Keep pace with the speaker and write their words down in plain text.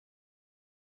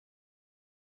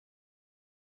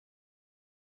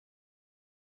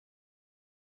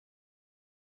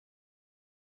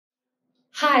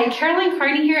Hi, Caroline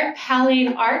Carney here at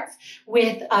Powell Arts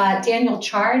with Daniel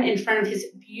Chard in front of his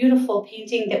beautiful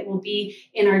painting that will be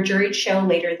in our juried show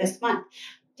later this month.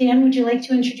 Dan, would you like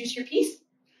to introduce your piece?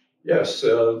 Yes,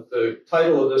 the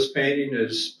title of this painting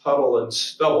is Puddle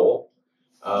Stubble.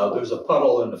 There's a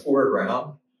puddle in the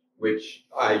foreground, which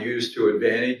I use to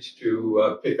advantage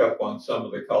to pick up on some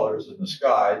of the colors in the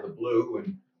sky, the blue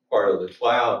and part of the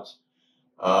clouds.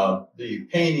 The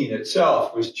painting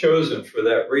itself was chosen for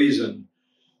that reason.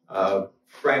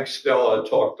 Frank Stella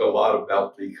talked a lot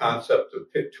about the concept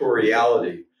of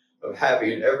pictoriality, of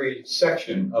having every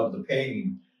section of the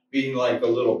painting being like a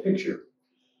little picture.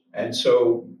 And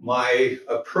so my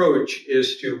approach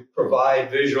is to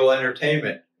provide visual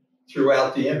entertainment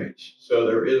throughout the image, so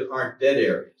there aren't dead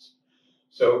areas.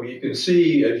 So you can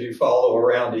see as you follow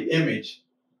around the image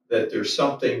that there's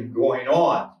something going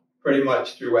on pretty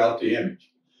much throughout the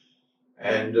image.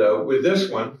 And with this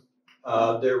one,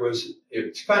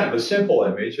 it's kind of a simple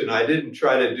image, and I didn't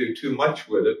try to do too much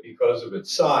with it because of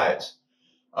its size.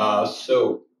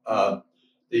 The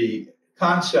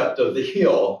concept of the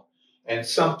hill and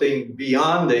something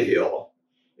beyond the hill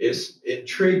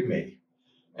intrigued me.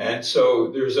 And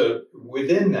so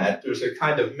within that, there's a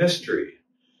kind of mystery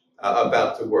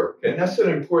about the work. And that's an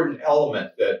important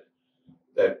element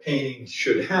that painting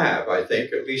should have, I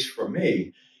think, at least for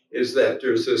me, is that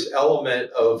there's this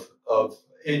element of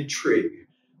intrigue,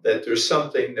 that there's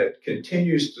something that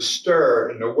continues to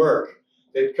stir in the work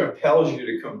that compels you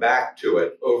to come back to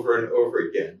it over and over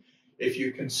again. If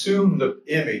you consume the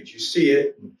image, you see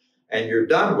it, and you're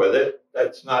done with it,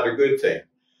 that's not a good thing.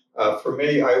 For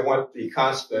me, I want the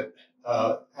constant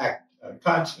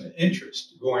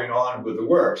interest going on with the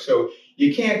work. So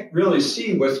you can't really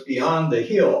see what's beyond the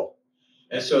hill.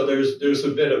 And so there's a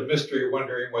bit of mystery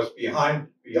wondering what's beyond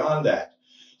that.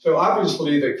 So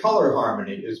obviously the color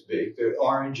harmony is big. The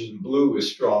orange and blue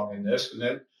is strong in this,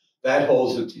 and that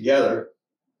holds it together.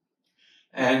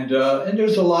 And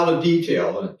there's a lot of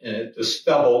detail in it. The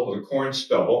stubble, the corn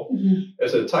stubble,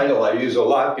 is a title I use a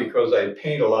lot because I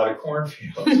paint a lot of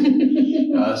cornfields.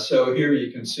 So here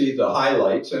you can see the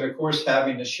highlights, and of course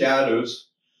having the shadows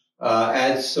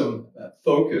adds some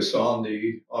focus on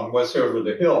what's over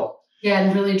the hill. Yeah,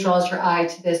 and really draws your eye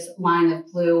to this line of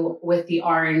blue with the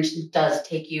orange that does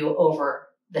take you over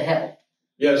the hill.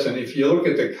 Yes, and if you look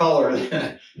at the color,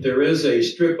 there is a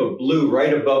strip of blue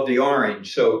right above the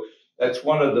orange. So that's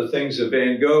one of the things that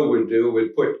Van Gogh would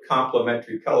put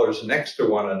complementary colors next to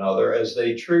one another as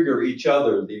they trigger each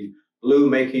other, the blue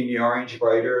making the orange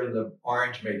brighter and the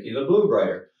orange making the blue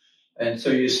brighter. And so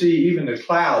you see even the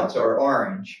clouds are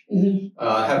orange,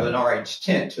 have an orange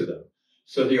tint to them.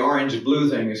 So the orange-blue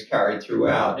thing is carried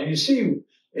throughout. And you see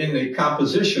in the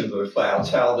composition of the clouds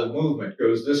how the movement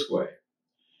goes this way.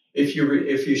 If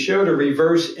you showed a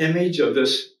reverse image of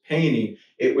this painting,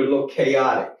 it would look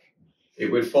chaotic. It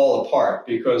would fall apart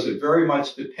because it very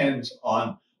much depends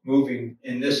on moving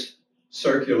in this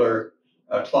circular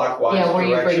clockwise direction. Yeah, where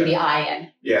you bring the eye in.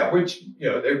 Yeah,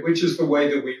 which is the way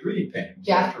that we read paintings,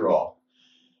 after all.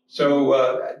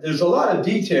 So there's a lot of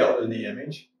detail in the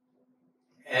image.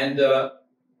 And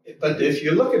but if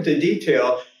you look at the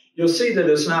detail, you'll see that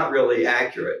it's not really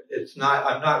accurate.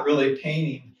 I'm not really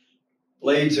painting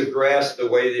blades of grass the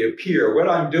way they appear. What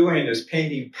I'm doing is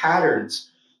painting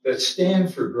patterns that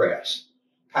stand for grass,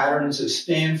 patterns that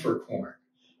stand for corn,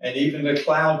 and even the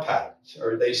cloud patterns,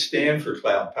 or they stand for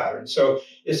cloud patterns. So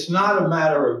it's not a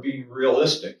matter of being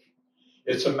realistic.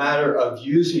 It's a matter of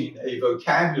using a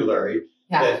vocabulary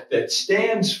that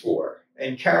stands for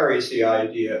and carries the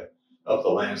idea of the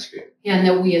landscape. Yeah, and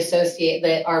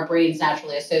that our brains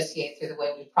naturally associate through the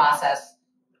way we process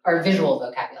our visual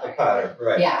vocabulary. The pattern,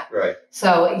 right. Yeah. Right.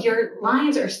 So your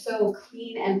lines are so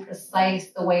clean and precise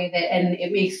the way that, and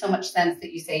it makes so much sense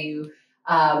that you say you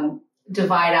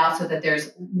divide out so that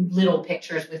there's little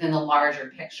pictures within the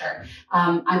larger picture.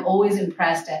 I'm always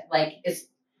impressed at this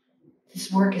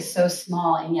work is so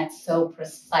small and yet so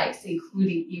precise,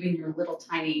 including even your little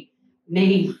tiny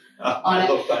name on it.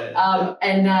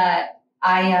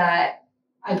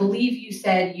 I believe you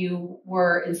said you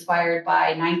were inspired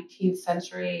by 19th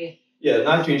century. Yeah,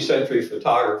 19th century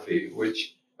photography,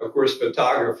 which of course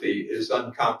photography is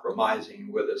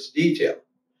uncompromising with its detail.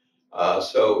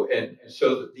 So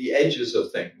the edges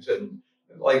of things, and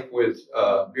like with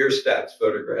Bierstadt's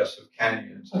photographs of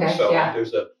canyons and so on,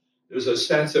 there's a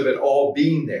sense of it all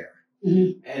being there,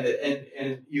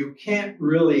 and you can't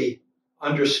really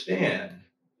understand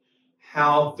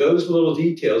how those little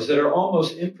details that are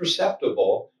almost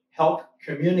imperceptible help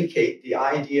communicate the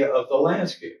idea of the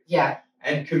landscape. Yeah.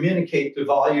 And communicate the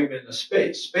volume in the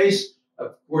space. Space,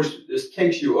 of course, this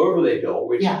takes you over the hill,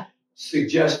 which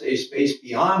suggest a space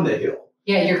beyond the hill.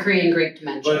 Yeah, you're creating great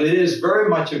dimension. But it is very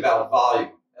much about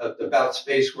volume, about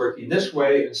space working this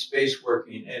way and space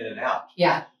working in and out.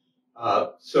 Yeah.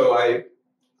 So I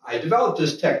developed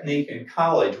this technique in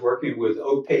college working with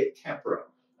opaque tempera.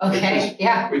 Okay.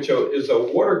 Which is a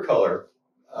watercolor,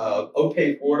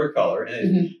 opaque watercolor,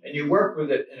 and you work with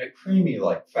it in a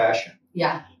creamy-like fashion.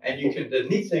 Yeah. And the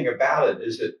neat thing about it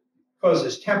is that because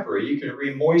it's tempera, you can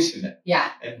re-moisten it.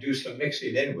 Yeah. And do some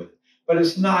mixing in with it. But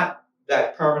it's not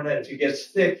that permanent. If it gets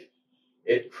thick,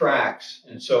 it cracks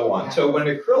and so on. Yeah. So when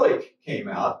acrylic came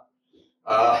out,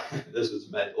 this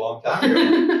is a long time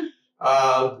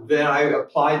ago, then I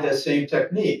applied that same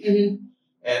technique.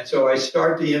 And so I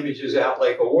start the images out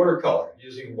like a watercolor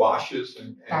using washes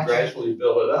and gradually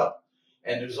build it up.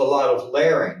 And there's a lot of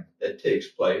layering that takes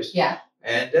place. Yeah.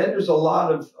 And then there's a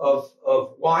lot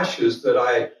of washes that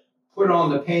I put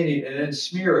on the painting and then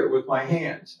smear it with my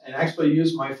hands and actually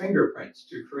use my fingerprints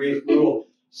to create little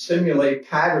simulate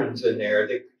patterns in there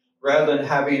that rather than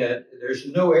having there's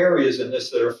no areas in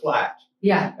this that are flat.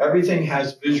 Yeah. Everything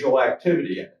has visual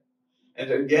activity in it.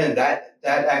 And again, that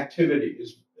activity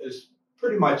is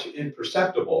pretty much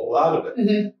imperceptible, a lot of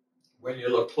it, when you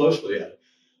look closely at it.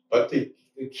 But the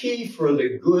key for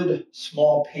the good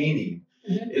small painting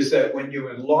is that when you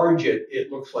enlarge it, it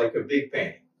looks like a big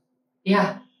painting.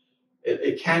 Yeah.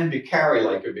 It can be carried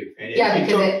like a big painting. Yeah,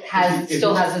 because it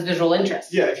still has a visual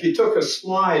interest. Yeah, if you took a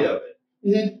slide of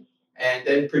it and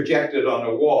then projected on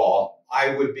a wall,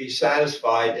 I would be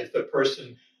satisfied if the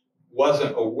person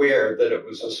wasn't aware that it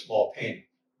was a small painting.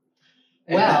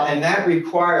 And that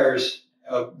requires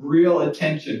real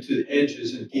attention to the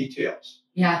edges and details.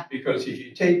 Yeah. Because if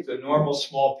you take the normal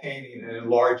small painting and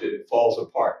enlarge it, it falls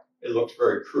apart. It looks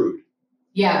very crude.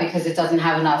 Yeah, because it doesn't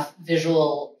have enough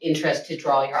visual interest to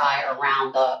draw your eye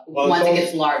around once it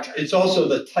gets larger. It's also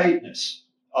the tightness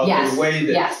of the way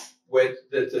that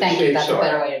the shapes are. That's a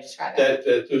better way to describe it.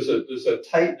 That there's a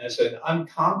tightness, an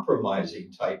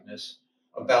uncompromising tightness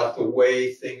about the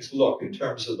way things look in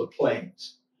terms of the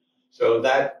planes. So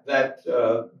that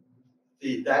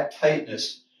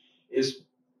tightness is.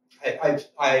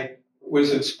 I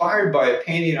was inspired by a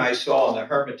painting I saw in the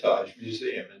Hermitage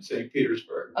Museum in St.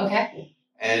 Petersburg. Okay.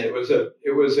 And it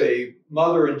was a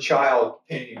mother and child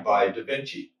painting by Da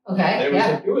Vinci. Okay.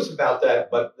 And it was about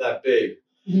that big.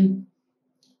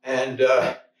 And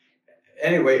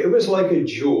anyway, it was like a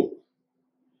jewel.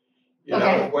 You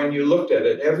know, when you looked at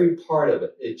it, every part of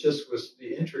it, it just was,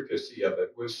 the intricacy of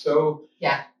it was so.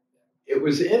 Yeah. It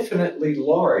was infinitely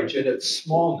large in its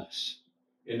smallness.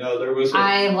 You know, there was.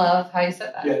 I love how you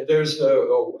said that. Yeah, there's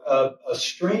a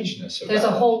strangeness about it. There's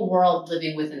a whole world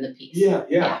living within the piece.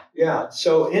 Yeah.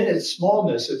 So in its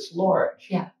smallness, it's large.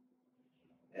 Yeah.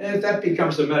 And that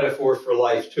becomes a metaphor for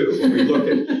life too.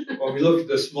 When we look at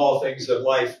the small things of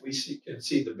life, we can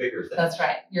see the bigger things. That's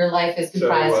right. Your life is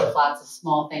comprised of lots of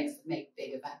small things that make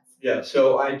big events. Yeah.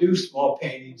 So I do small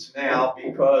paintings now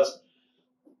because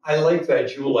I like that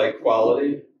jewel-like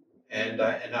quality, and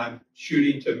I'm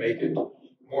shooting to make it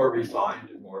more refined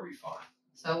and more refined.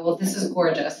 So, well, this is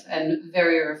gorgeous and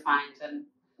very refined, and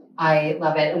I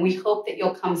love it. And we hope that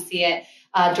you'll come see it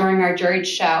during our juried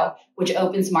show, which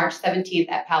opens March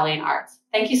 17th at Powell Arts.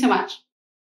 Thank you so much.